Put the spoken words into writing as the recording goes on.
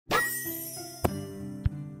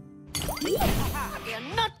You're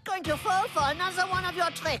not going to fall for another one of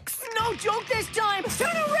your tricks. No joke this time.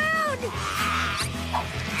 Turn around!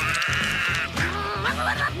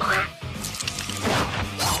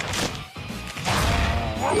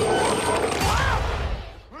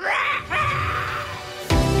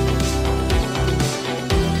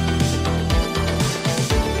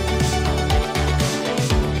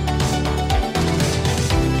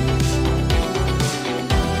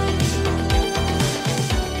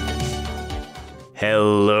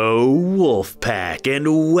 Hello, Wolfpack,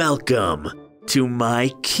 and welcome to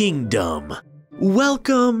my kingdom.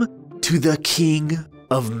 Welcome to the King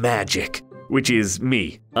of Magic, which is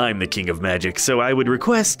me. I'm the King of Magic, so I would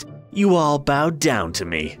request you all bow down to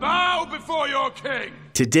me. Bow before your king!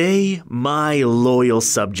 Today, my loyal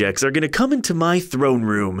subjects are gonna come into my throne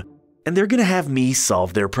room, and they're gonna have me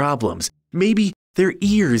solve their problems. Maybe their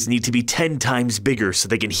ears need to be 10 times bigger so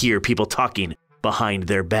they can hear people talking behind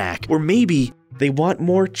their back. Or maybe they want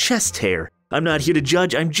more chest hair. I'm not here to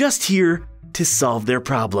judge, I'm just here to solve their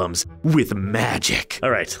problems with magic. All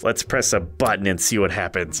right, let's press a button and see what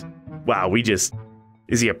happens. Wow, is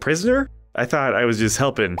he a prisoner? I thought I was just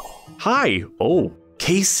helping. Hi, oh.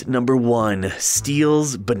 Case number 1,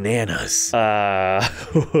 steals bananas.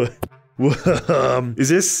 Is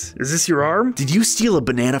this your arm? Did you steal a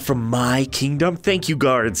banana from my kingdom? Thank you,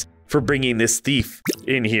 guards, for bringing this thief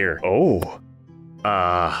in here. Oh.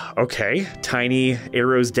 Okay. Tiny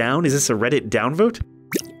arrows down. Is this a Reddit downvote?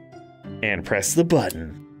 And press the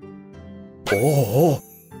button. Oh,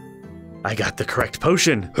 I got the correct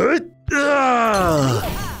potion. Look at his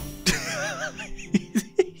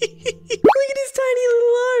tiny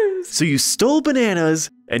little arms. So you stole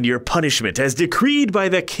bananas, and your punishment, as decreed by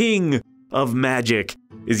the King of Magic,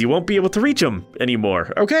 is you won't be able to reach them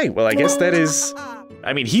anymore. Okay, well, I guess that is...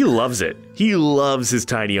 I mean, he loves it. He loves his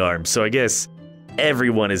tiny arms, so I guess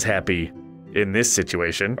everyone is happy in this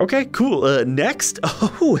situation. Okay, cool. Next.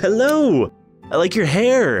 Oh, hello. I like your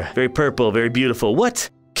hair. Very purple, very beautiful. What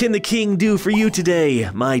can the king do for you today,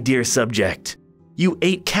 my dear subject? You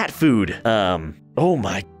ate cat food. Oh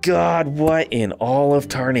my god, what in all of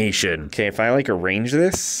tarnation? Okay, if I like arrange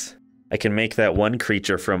this, I can make that one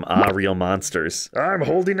creature from Real Monsters. I'm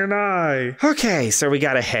holding an eye. Okay, so we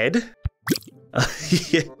got a head.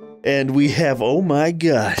 And we have, oh my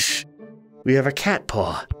gosh, we have a cat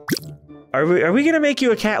paw. Are we gonna make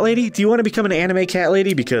you a cat lady? Do you want to become an anime cat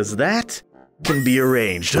lady? Because that can be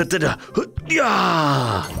arranged.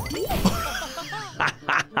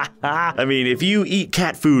 I mean, if you eat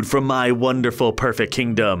cat food from my wonderful, perfect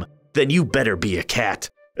kingdom, then you better be a cat.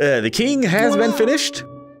 The king has been finished.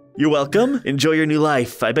 You're welcome. Enjoy your new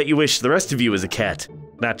life. I bet you wish the rest of you was a cat,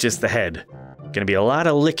 not just the head. Gonna be a lot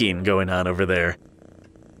of licking going on over there.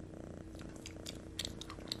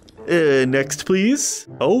 Next, please.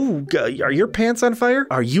 Oh, are your pants on fire?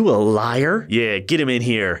 Are you a liar? Yeah, get him in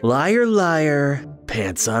here. Liar, liar,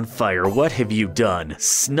 pants on fire. What have you done?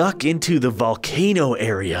 Snuck into the volcano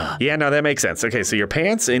area. Yeah, no, that makes sense. Okay, so your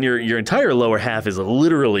pants and your entire lower half is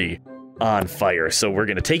literally on fire. So we're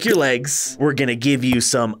gonna take your legs, we're gonna give you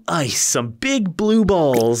some ice, some big blue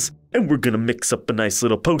balls, and we're gonna mix up a nice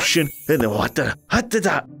little potion, and then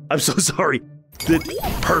I'm so sorry.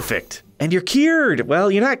 Perfect. And you're cured.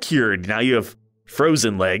 Well, you're not cured. Now you have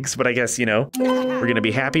frozen legs, but I guess, you know, we're gonna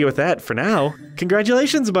be happy with that for now.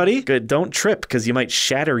 Congratulations, buddy. Good, don't trip, because you might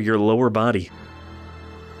shatter your lower body.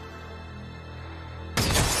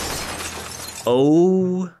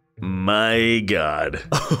 Oh my god.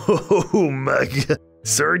 Oh my god.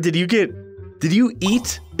 Sir, did you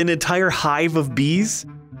eat an entire hive of bees?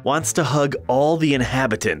 Wants to hug all the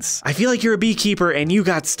inhabitants. I feel like you're a beekeeper and you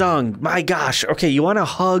got stung. My gosh. Okay, you want to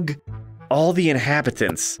hug all the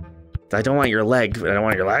inhabitants. I don't want your leg, but I don't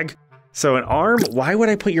want your leg. So an arm, why would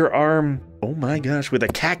I put your arm, oh my gosh, with a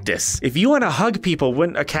cactus? If you want to hug people,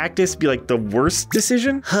 wouldn't a cactus be like the worst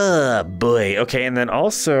decision? Huh, boy. Okay, and then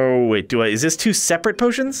also, wait, is this 2 separate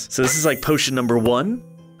potions? So this is like potion number 1.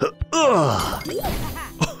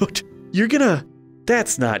 You're gonna,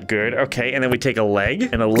 that's not good. Okay, and then we take a leg,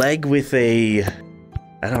 and a leg with a,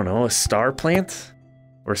 I don't know, a star plant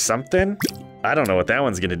or something? I don't know what that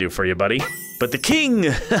one's gonna do for you, buddy. But the king,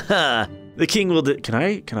 the king will do, can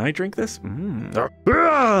I drink this?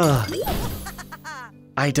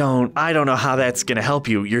 I don't know how that's gonna help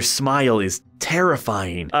you. Your smile is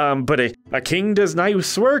terrifying. But a king does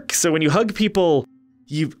nice work, so when you hug people,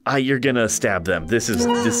 you're gonna stab them. This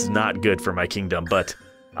is not good for my kingdom, but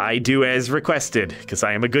I do as requested, because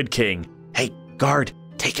I am a good king. Hey, guard,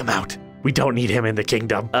 take him out. We don't need him in the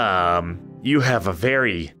kingdom. You have a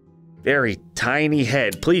very, very tiny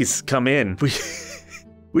head. Please come in.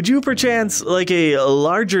 Would you perchance like a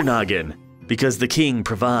larger noggin? Because the king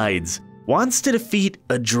provides. Wants to defeat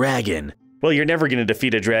a dragon. Well, you're never gonna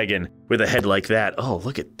defeat a dragon with a head like that. Oh,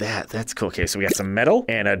 look at that. That's cool. Okay, so we got some metal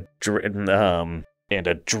and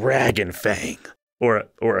a dragon fang or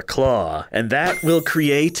a claw, and that will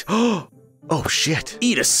create. Oh shit!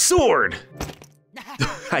 Eat a sword.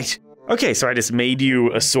 Okay, so I just made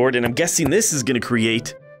you a sword, and I'm guessing this is gonna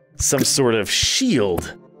create some sort of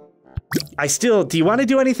shield. Do you want to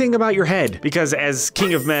do anything about your head? Because as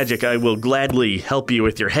King of Magic, I will gladly help you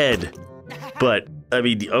with your head. But, I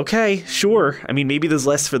mean, okay, sure. I mean, maybe there's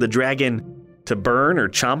less for the dragon to burn or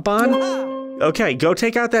chomp on? Okay, go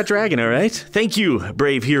take out that dragon, all right? Thank you,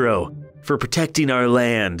 brave hero, for protecting our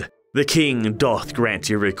land. The king doth grant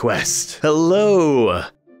your request. Hello,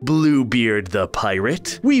 Bluebeard the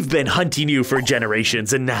pirate. We've been hunting you for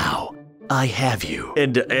generations, and now I have you.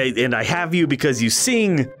 And I have you because you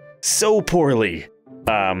sing so poorly.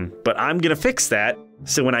 But I'm gonna fix that,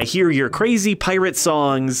 so when I hear your crazy pirate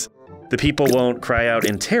songs, the people won't cry out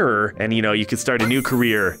in terror, and you know, you could start a new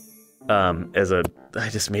career I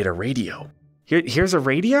just made a radio. Here's a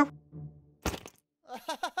radio?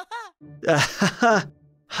 Ha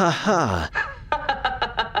ha.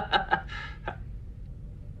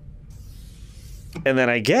 And then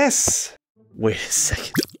I guess, wait a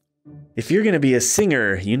second. If you're gonna be a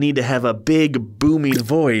singer, you need to have a big booming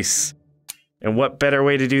voice. And what better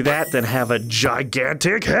way to do that than have a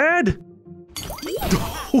gigantic head?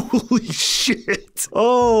 Holy shit.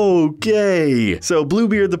 Okay. So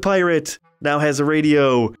Bluebeard the pirate now has a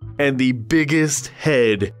radio and the biggest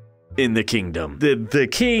head in the kingdom. The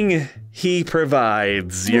king, he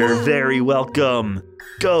provides. You're very welcome.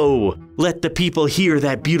 Go. Let the people hear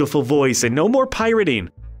that beautiful voice and no more pirating.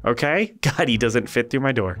 Okay? God, he doesn't fit through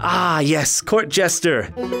my door. Ah, yes, court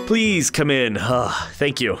jester. Please come in.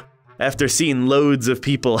 Thank you. After seeing loads of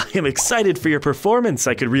people, I am excited for your performance.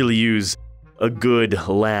 I could really use a good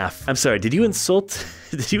laugh. I'm sorry, did you insult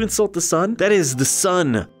the sun? That is the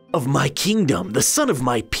son of my kingdom, the son of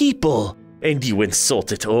my people. And you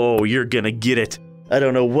insult it. Oh, you're gonna get it. I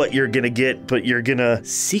don't know what you're gonna get, but you're gonna...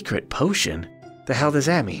 Secret potion? The hell does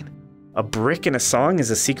that mean? A brick in a song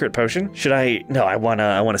is a secret potion? Should I... No, I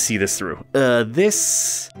wanna see this through.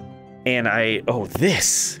 This... And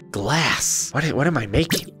this. Glass. What am I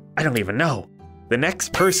making? I don't even know. The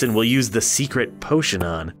next person will use the secret potion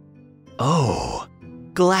on. Oh,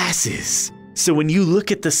 glasses. So when you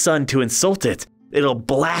look at the sun to insult it, it'll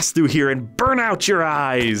blast through here and burn out your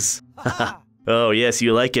eyes. Oh yes,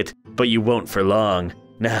 you like it, but you won't for long.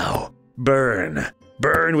 Now, burn.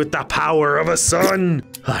 Burn with the power of a sun.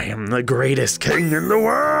 I am the greatest king in the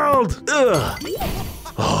world. Ugh.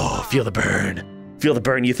 Oh, feel the burn. Feel the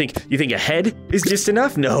burn. You think a head is just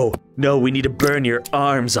enough? No, we need to burn your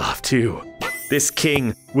arms off too. This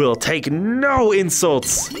king will take no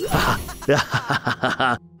insults. Feel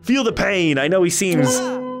the pain. I know he seems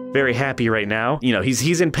very happy right now. You know,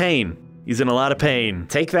 he's in pain. He's in a lot of pain.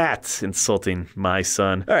 Take that, insulting my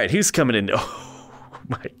son. All right, who's coming in? Oh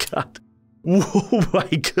my God. Oh my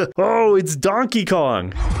God. Oh, it's Donkey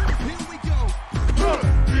Kong.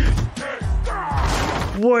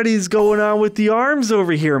 What is going on with the arms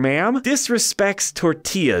over here, ma'am? Disrespects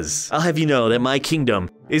tortillas. I'll have you know that my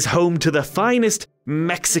kingdom is home to the finest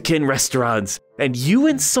Mexican restaurants. And you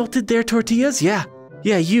insulted their tortillas? Yeah,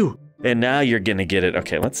 you. And now you're gonna get it.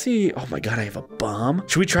 Okay, let's see. Oh my God, I have a bomb.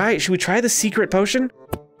 Should we try the secret potion?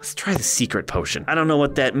 Let's try the secret potion. I don't know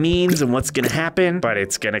what that means and what's gonna happen, but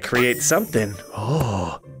it's gonna create something.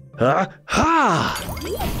 Oh, ha!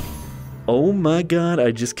 Oh my God,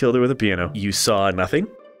 I just killed her with a piano. You saw nothing.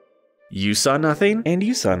 You saw nothing, and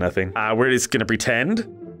you saw nothing. We're just gonna pretend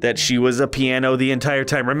that she was a piano the entire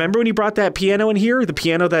time. Remember when you brought that piano in here? The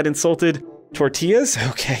piano that insulted tortillas?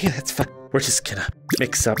 Okay, that's fine. We're just gonna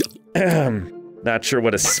mix up. Not sure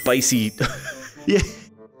what a spicy... Yeah.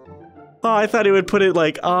 Oh, I thought it would put it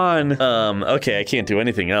like on. Okay, I can't do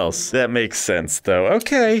anything else. That makes sense though.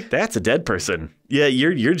 Okay, that's a dead person. Yeah,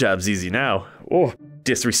 your job's easy now. Oh,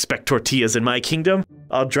 disrespect tortillas in my kingdom.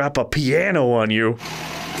 I'll drop a piano on you.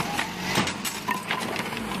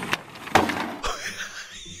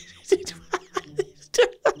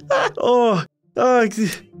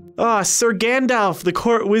 Sir Gandalf, the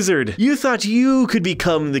court wizard. You thought you could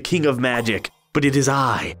become the king of magic, but it is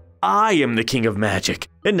I. I am the king of magic.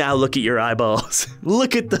 And now look at your eyeballs.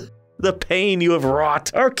 Look at the pain you have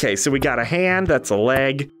wrought. Okay, so we got a hand, that's a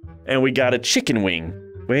leg, and we got a chicken wing.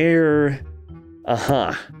 Where?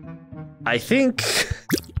 I think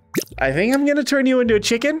I'm gonna turn you into a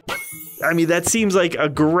chicken. I mean, that seems like a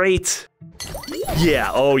great...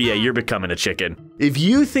 Yeah, oh yeah, you're becoming a chicken. If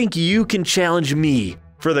you think you can challenge me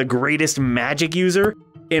for the greatest magic user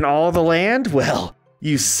in all the land? Well,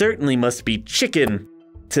 you certainly must be chicken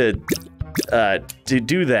to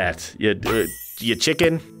do that. You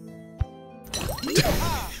chicken?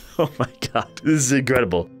 Oh my god, this is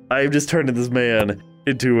incredible. I've just turned this man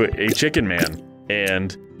into a chicken man.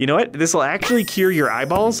 And you know what? This will actually cure your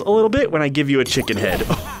eyeballs a little bit when I give you a chicken head.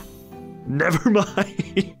 Oh, never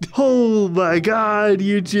mind. Oh my god,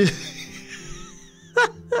 you just...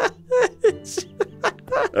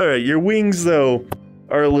 Alright, your wings though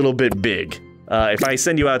are a little bit big. If I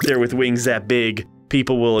send you out there with wings that big,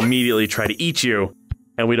 people will immediately try to eat you,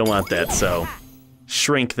 and we don't want that, so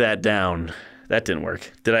shrink that down. That didn't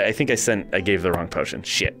work. I think I gave the wrong potion.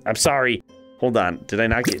 Shit, I'm sorry. Hold on, did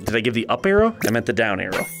I give the up arrow? I meant the down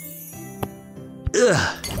arrow.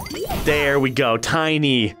 Ugh. There we go,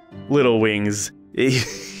 tiny little wings.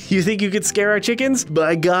 You think you could scare our chickens?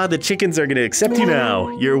 By God, the chickens are gonna accept you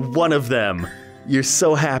now. You're one of them. You're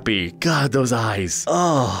so happy. God, those eyes.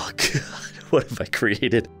 Oh, God, what have I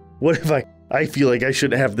created? What have I feel like I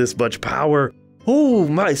shouldn't have this much power. Oh,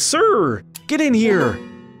 my sir, get in here.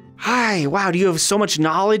 Hi, wow, do you have so much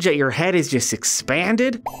knowledge that your head is just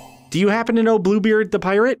expanded? Do you happen to know Bluebeard the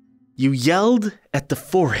pirate? You yelled at the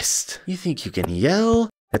forest. You think you can yell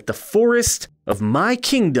at the forest of my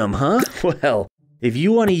kingdom, huh? Well, if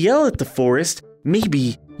you want to yell at the forest,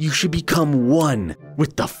 maybe you should become one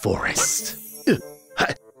with the forest.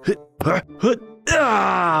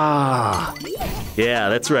 Yeah,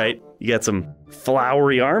 that's right. You got some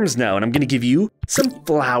flowery arms now, and I'm gonna give you some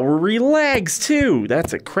flowery legs too.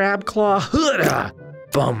 That's a crab claw.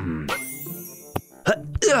 Bum.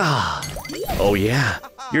 Oh yeah,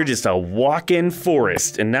 you're just a walk-in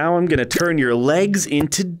forest, and now I'm gonna turn your legs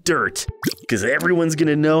into dirt, because everyone's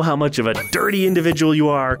gonna know how much of a dirty individual you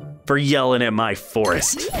are for yelling at my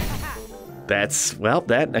forest. Well,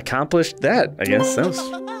 that accomplished that, I guess. That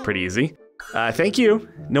was pretty easy. Thank you.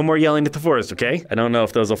 No more yelling at the forest, okay? I don't know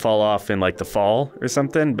if those will fall off in like the fall or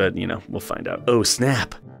something, but you know, we'll find out. Oh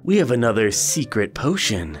snap, we have another secret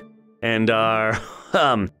potion. And our,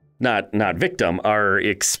 not victim, our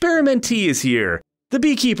experimentee is here. The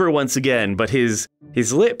beekeeper once again, but his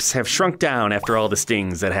lips have shrunk down after all the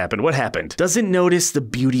stings that happened. What happened? Doesn't notice the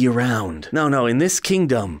beauty around. No, in this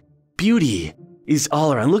kingdom, beauty is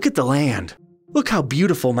all around. Look at the land. Look how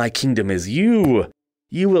beautiful my kingdom is. You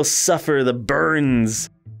will suffer the burns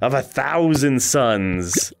of 1,000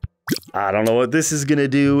 suns. I don't know what this is gonna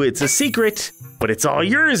do. It's a secret, but it's all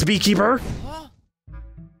yours, beekeeper.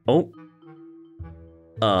 Oh.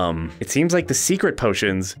 It seems like the secret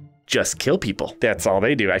potions just kill people. That's all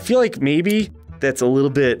they do. I feel like maybe that's a little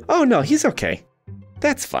bit... Oh no, he's okay.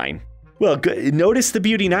 That's fine. Well, good. Notice the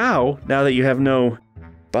beauty now that you have no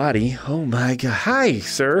body. Oh my god. Hi,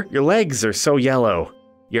 sir. Your legs are so yellow.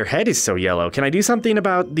 Your head is so yellow. Can I do something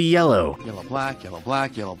about the yellow? Yellow, black, yellow,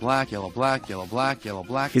 black, yellow, black, yellow, black, yellow, black, yellow,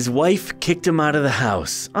 black. His wife kicked him out of the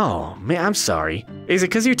house. Oh, man, I'm sorry. Is it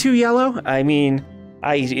because you're too yellow? I mean,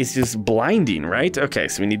 it's just blinding, right? Okay,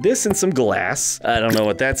 so we need this and some glass. I don't know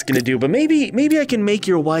what that's gonna do, but maybe I can make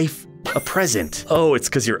your wife a present. Oh, it's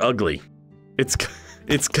because you're ugly. It's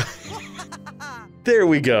There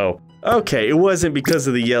we go. Okay, it wasn't because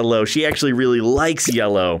of the yellow. She actually really likes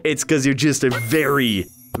yellow. It's because you're just a very,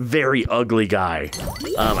 very ugly guy.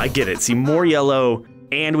 I get it. See, more yellow,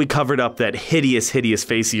 and we covered up that hideous, hideous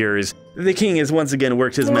face of yours. The king has once again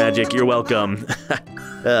worked his magic. You're welcome.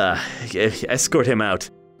 Escort him out.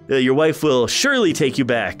 Your wife will surely take you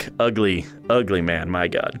back. Ugly, ugly man, my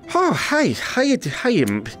god. Oh, hi.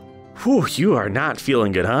 Whew, you are not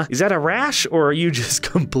feeling good, huh? Is that a rash, or are you just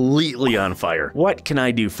completely on fire? What can I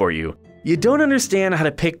do for you? You don't understand how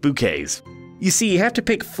to pick bouquets. You see, you have to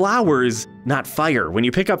pick flowers, not fire. When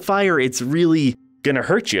you pick up fire, it's really gonna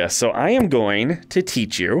hurt you. So I am going to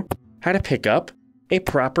teach you how to pick up a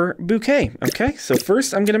proper bouquet, okay? So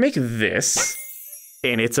first I'm gonna make this,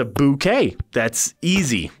 and it's a bouquet. That's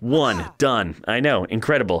easy. One, done. I know,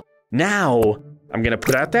 incredible. Now, I'm gonna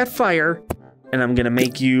put out that fire, and I'm gonna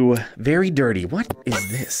make you very dirty. What is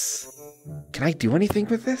this? Can I do anything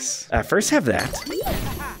with this? First have that.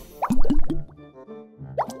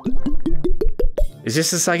 Is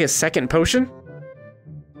this like a second potion?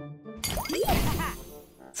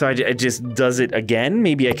 So it just does it again?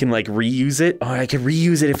 Maybe I can like reuse it? Oh, I can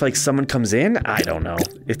reuse it if like someone comes in? I don't know.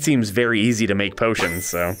 It seems very easy to make potions,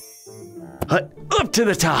 so. Up to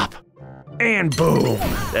the top! And boom!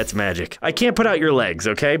 That's magic. I can't put out your legs,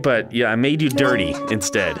 okay? But yeah, I made you dirty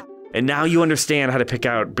instead. And now you understand how to pick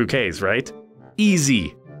out bouquets, right?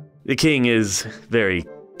 Easy. The king is very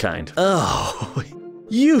kind. Oh,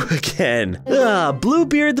 you again.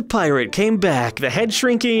 Bluebeard the pirate came back. The head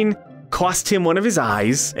shrinking cost him one of his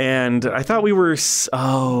eyes, and I thought we were...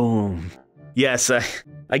 Oh... Yes,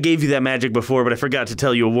 I gave you that magic before, but I forgot to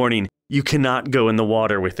tell you a warning. You cannot go in the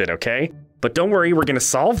water with it, okay? But don't worry, we're gonna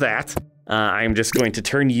solve that. I'm just going to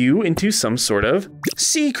turn you into some sort of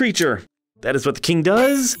sea creature. That is what the king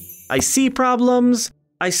does. I see problems,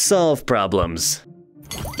 I solve problems.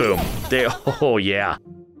 Boom. Oh yeah,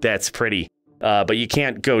 that's pretty. But you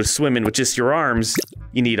can't go swimming with just your arms.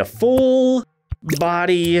 You need a full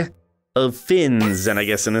body of fins, and I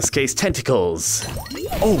guess in this case, tentacles.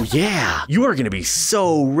 Oh yeah, you are gonna be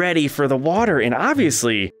so ready for the water, and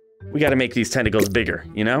obviously, we gotta make these tentacles bigger,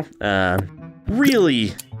 you know?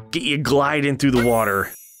 Really get you gliding through the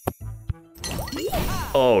water.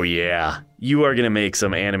 Oh yeah, you are gonna make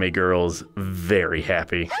some anime girls very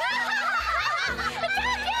happy.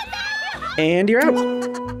 And you're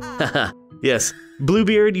out. Yes,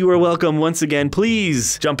 Bluebeard, you are welcome once again.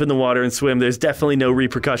 Please jump in the water and swim. There's definitely no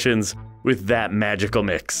repercussions with that magical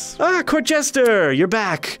mix. Ah, Court Jester, you're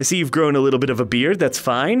back. I see you've grown a little bit of a beard, that's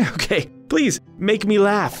fine. Okay, please, make me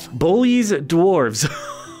laugh. Bullies dwarves.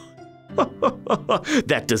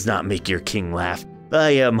 That does not make your king laugh.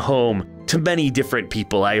 I am home to many different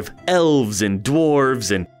people. I have elves and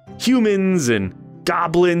dwarves and humans and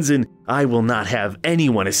goblins, and I will not have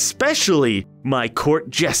anyone, especially my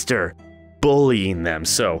Court Jester, bullying them.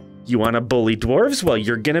 So, you want to bully dwarves? Well,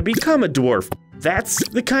 you're gonna become a dwarf. That's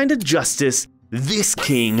the kind of justice this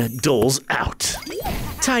king doles out.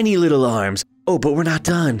 Tiny little arms. Oh, but we're not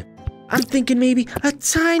done. I'm thinking maybe a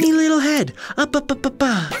tiny little head. Up.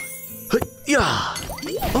 Yeah.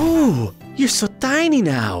 Oh, you're so tiny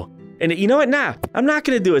now. And you know what? Nah, I'm not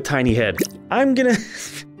gonna do a tiny head. I'm gonna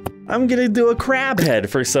do a crab head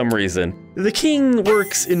for some reason. The king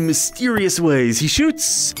works in mysterious ways. He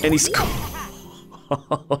shoots and he's...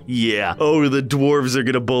 Oh, yeah. Oh, the dwarves are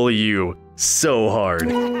gonna bully you so hard.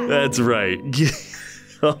 That's right.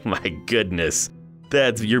 Oh my goodness.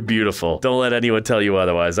 You're beautiful. Don't let anyone tell you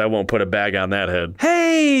otherwise. I won't put a bag on that head.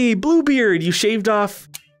 Hey, Bluebeard, you shaved off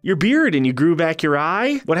your beard and you grew back your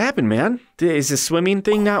eye? What happened, man? Is the swimming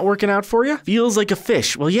thing not working out for you? Feels like a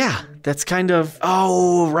fish. Well, yeah, that's kind of...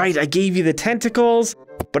 Oh, right, I gave you the tentacles,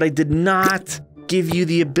 but I did not give you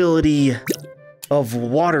the ability of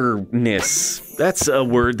waterness. That's a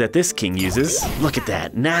word that this king uses. Look at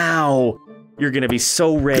that. Now you're gonna be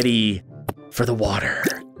so ready for the water.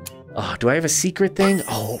 Oh, do I have a secret thing?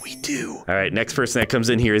 Oh, we do. All right, next person that comes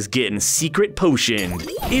in here is getting secret potioned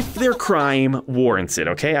if their crime warrants it,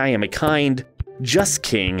 okay? I am a kind, just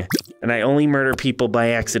king, and I only murder people by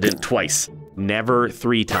accident twice, never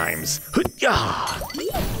 3 times.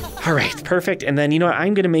 All right, perfect. And then, you know what?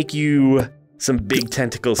 I'm gonna make you some big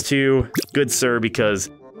tentacles too. Good sir, because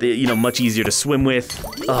they're, you know, much easier to swim with.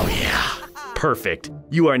 Oh yeah, perfect.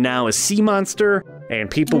 You are now a sea monster, and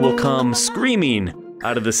people will come screaming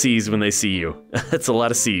out of the seas when they see you. That's a lot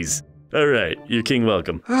of seas. All right, you're king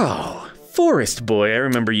welcome. Oh, forest boy, I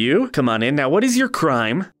remember you. Come on in. Now, what is your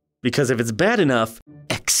crime? Because if it's bad enough,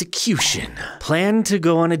 execution. Plan to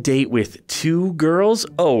go on a date with 2 girls?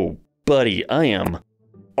 Oh, buddy, I am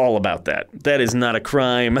all about that. That is not a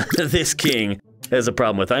crime this king has a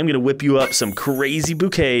problem with. I'm gonna whip you up some crazy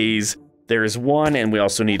bouquets. There's one, and we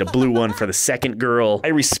also need a blue one for the second girl. I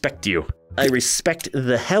respect you. I respect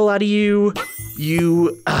the hell out of you.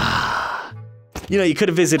 You know, you could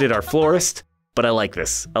have visited our florist, but I like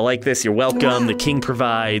this. I like this. You're welcome. The king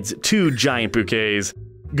provides 2 giant bouquets.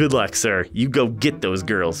 Good luck, sir. You go get those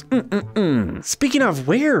girls. Speaking of,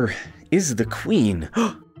 where is the queen?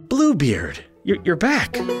 Bluebeard, you're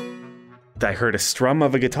back. I heard a strum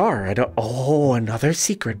of a guitar. Oh, another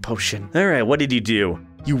secret potion. All right, what did you do?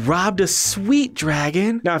 You robbed a sweet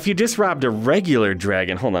dragon. Now, if you just robbed a regular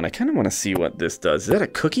dragon, hold on, I kind of want to see what this does. Is that a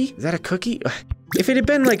cookie? Is that a cookie? If it had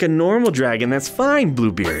been like a normal dragon, that's fine,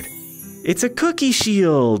 Bluebeard. It's a cookie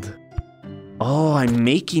shield. Oh, I'm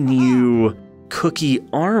making you cookie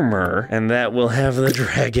armor, and that will have the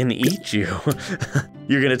dragon eat you.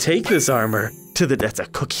 You're gonna take this armor to that's a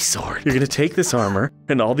cookie sword. You're gonna take this armor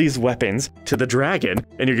and all these weapons to the dragon,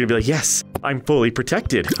 and you're gonna be like, yes, I'm fully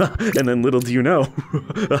protected. And then little do you know,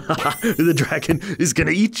 the dragon is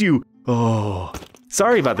gonna eat you. Oh,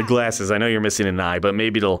 sorry about the glasses. I know you're missing an eye, but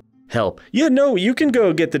maybe it'll help. Yeah, no, you can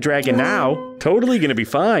go get the dragon now. Totally gonna be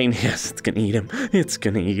fine. Yes, it's gonna eat him. It's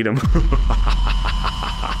gonna eat him.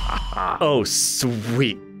 Oh,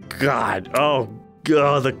 sweet God. Oh,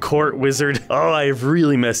 God, the court wizard. Oh, I've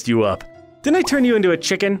really messed you up. Didn't I turn you into a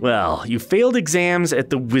chicken? Well, you failed exams at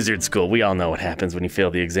the wizard school. We all know what happens when you fail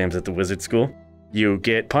the exams at the wizard school. You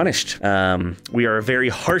get punished. We are a very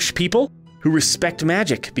harsh people who respect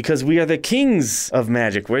magic because we are the kings of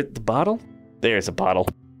magic. Where's the bottle? There's a bottle.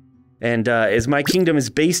 And as my kingdom is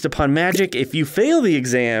based upon magic, if you fail the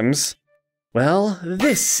exams, well,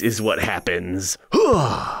 this is what happens.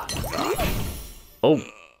 Oh,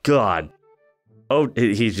 God. Oh,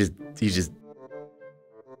 he's just,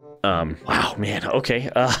 wow, man, okay.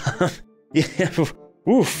 Yeah,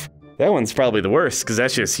 oof. That one's probably the worst,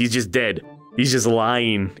 because he's just dead. He's just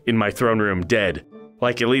lying in my throne room, dead.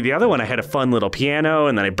 Like, the other one, I had a fun little piano,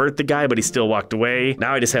 and then I burnt the guy, but he still walked away.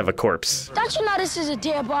 Now I just have a corpse. Don't you know this is a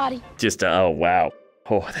dead body? Just, oh, wow.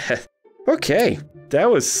 Oh, okay. That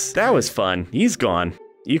was fun. He's gone.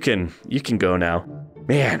 You can go now.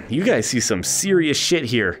 Man, you guys see some serious shit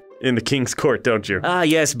here in the King's Court, don't you? Ah,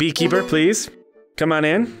 yes, beekeeper, please. Come on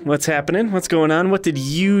in. What's happening? What's going on? What did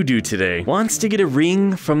you do today? Wants to get a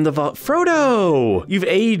ring from the vault. Frodo! You've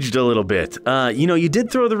aged a little bit. You know, you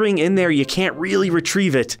did throw the ring in there. You can't really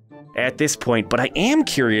retrieve it at this point, but I am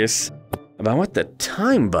curious about what the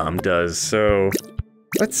time bomb does. So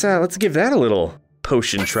let's give that a little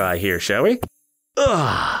potion try here, shall we?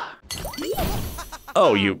 Ugh.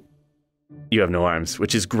 Oh, you have no arms,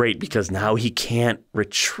 which is great because now he can't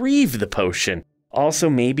retrieve the potion. Also,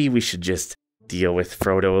 maybe we should just deal with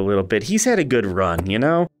Frodo a little bit. He's had a good run, you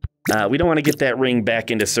know? We don't want to get that ring back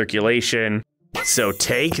into circulation. So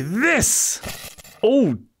take this!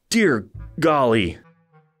 Oh, dear golly.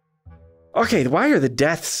 Okay, why are the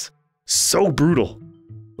deaths so brutal?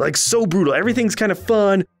 Like, so brutal. Everything's kind of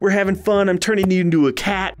fun. We're having fun. I'm turning you into a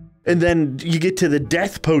cat. And then you get to the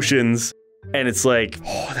death potions, and it's like,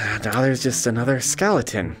 oh, now there's just another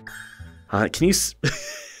skeleton. Can you...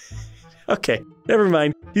 Okay, never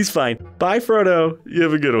mind. He's fine. Bye, Frodo. You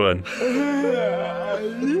have a good one.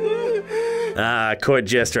 Court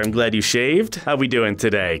Jester, I'm glad you shaved. How we doing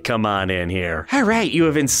today? Come on in here. All right, you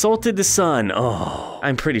have insulted the sun. Oh,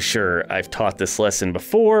 I'm pretty sure I've taught this lesson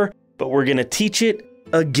before, but we're gonna teach it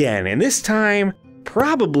again, and this time,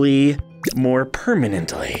 probably more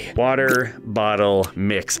permanently. Water, bottle,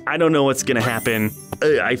 mix. I don't know what's gonna happen.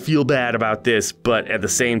 I feel bad about this, but at the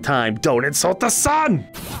same time, don't insult the sun!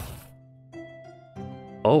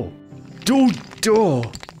 Oh.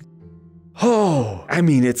 Oh. I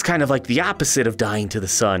mean, it's kind of like the opposite of dying to the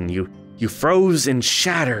sun. You froze and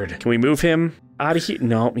shattered. Can we move him out of here?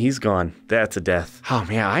 No, he's gone. That's a death. Oh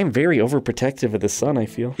man, I'm very overprotective of the sun, I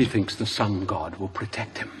feel. He thinks the sun god will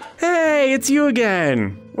protect him. Hey, it's you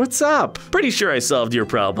again. What's up? Pretty sure I solved your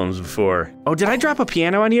problems before. Oh, did I drop a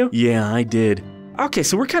piano on you? Yeah, I did. Okay,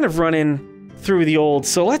 so we're kind of running through the old,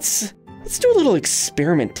 so let's do a little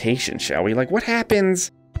experimentation, shall we? Like, what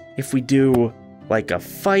happens if we do like a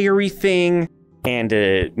fiery thing and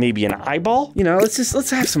maybe an eyeball? You know, let's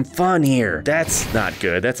have some fun here. That's not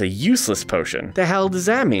good. That's a useless potion. The hell does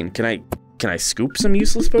that mean? Can I scoop some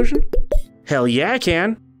useless potion? Hell yeah, I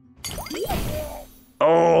can.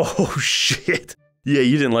 Oh shit. Yeah,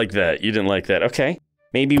 you didn't like that. You didn't like that. Okay,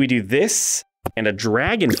 maybe we do this and a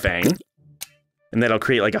dragon fang. And that'll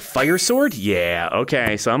create like a fire sword? Yeah,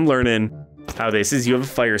 okay, so I'm learning how this is. You have a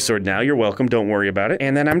fire sword now, you're welcome, don't worry about it.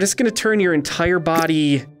 And then I'm just gonna turn your entire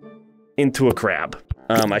body into a crab.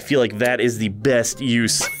 I feel like that is the best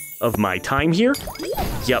use of my time here.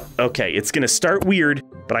 Yep, okay, it's gonna start weird,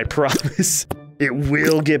 but I promise it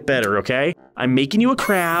will get better, okay? I'm making you a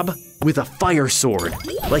crab with a fire sword.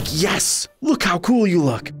 Like, yes, look how cool you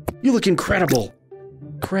look. You look incredible.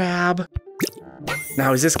 Crab.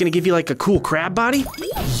 Now, is this gonna give you like a cool crab body?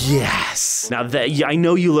 Yes. Now yeah, I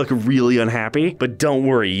know you look really unhappy, but don't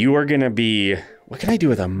worry, you are gonna be, what can I do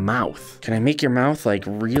with a mouth? Can I make your mouth like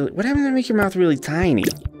really, what happens if I make your mouth really tiny?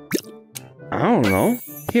 I don't know.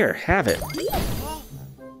 Here, have it.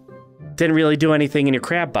 Didn't really do anything in your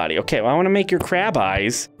crab body. Okay, well, I wanna make your crab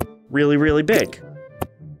eyes really, really big.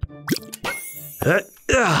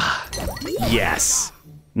 Yes.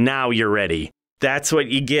 Now you're ready. That's what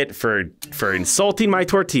you get for insulting my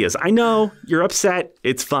tortillas. I know, you're upset,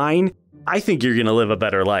 it's fine. I think you're gonna live a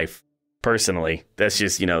better life, personally. That's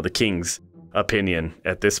just, you know, the king's opinion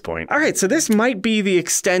at this point. All right, so this might be the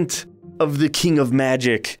extent of the King of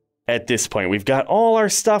Magic at this point. We've got all our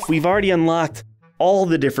stuff, we've already unlocked all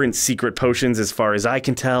the different secret potions as far as I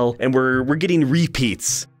can tell, and we're getting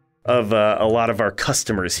repeats of a lot of our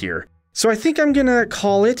customers here. So I think I'm gonna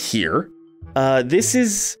call it here. This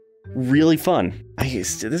is really fun.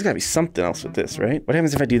 There's gotta be something else with this, right? What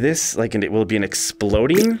happens if I do this? Like, and will it be an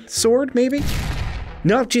exploding sword, maybe?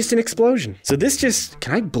 No, just an explosion. So this just,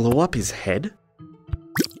 can I blow up his head?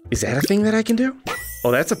 Is that a thing that I can do?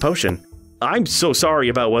 Oh, that's a potion. I'm so sorry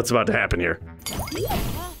about what's about to happen here.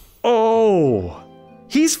 Oh,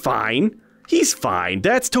 he's fine. He's fine.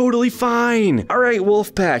 That's totally fine. All right,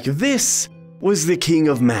 Wolfpack, this was the King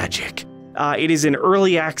of Magic. It is an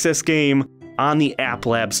early access game. on the App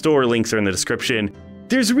Lab store. Links are in the description.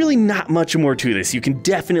 There's really not much more to this. You can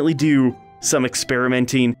definitely do some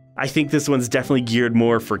experimenting. I think this one's definitely geared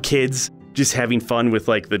more for kids, just having fun with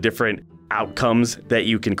like the different outcomes that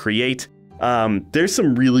you can create. There's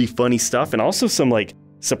some really funny stuff and also some like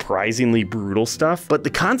surprisingly brutal stuff, but the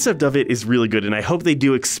concept of it is really good, and I hope they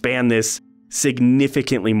do expand this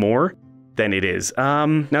significantly more than it is.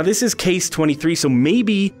 Now this is case 23, so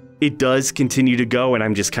maybe it does continue to go and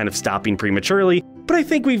I'm just kind of stopping prematurely, but I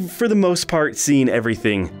think we've, for the most part, seen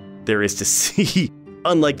everything there is to see.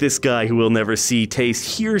 Unlike this guy who will never see,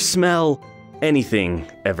 taste, hear, smell anything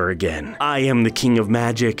ever again. I am the King of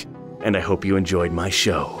Magic, and I hope you enjoyed my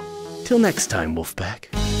show. Till next time,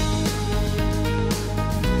 Wolfpack.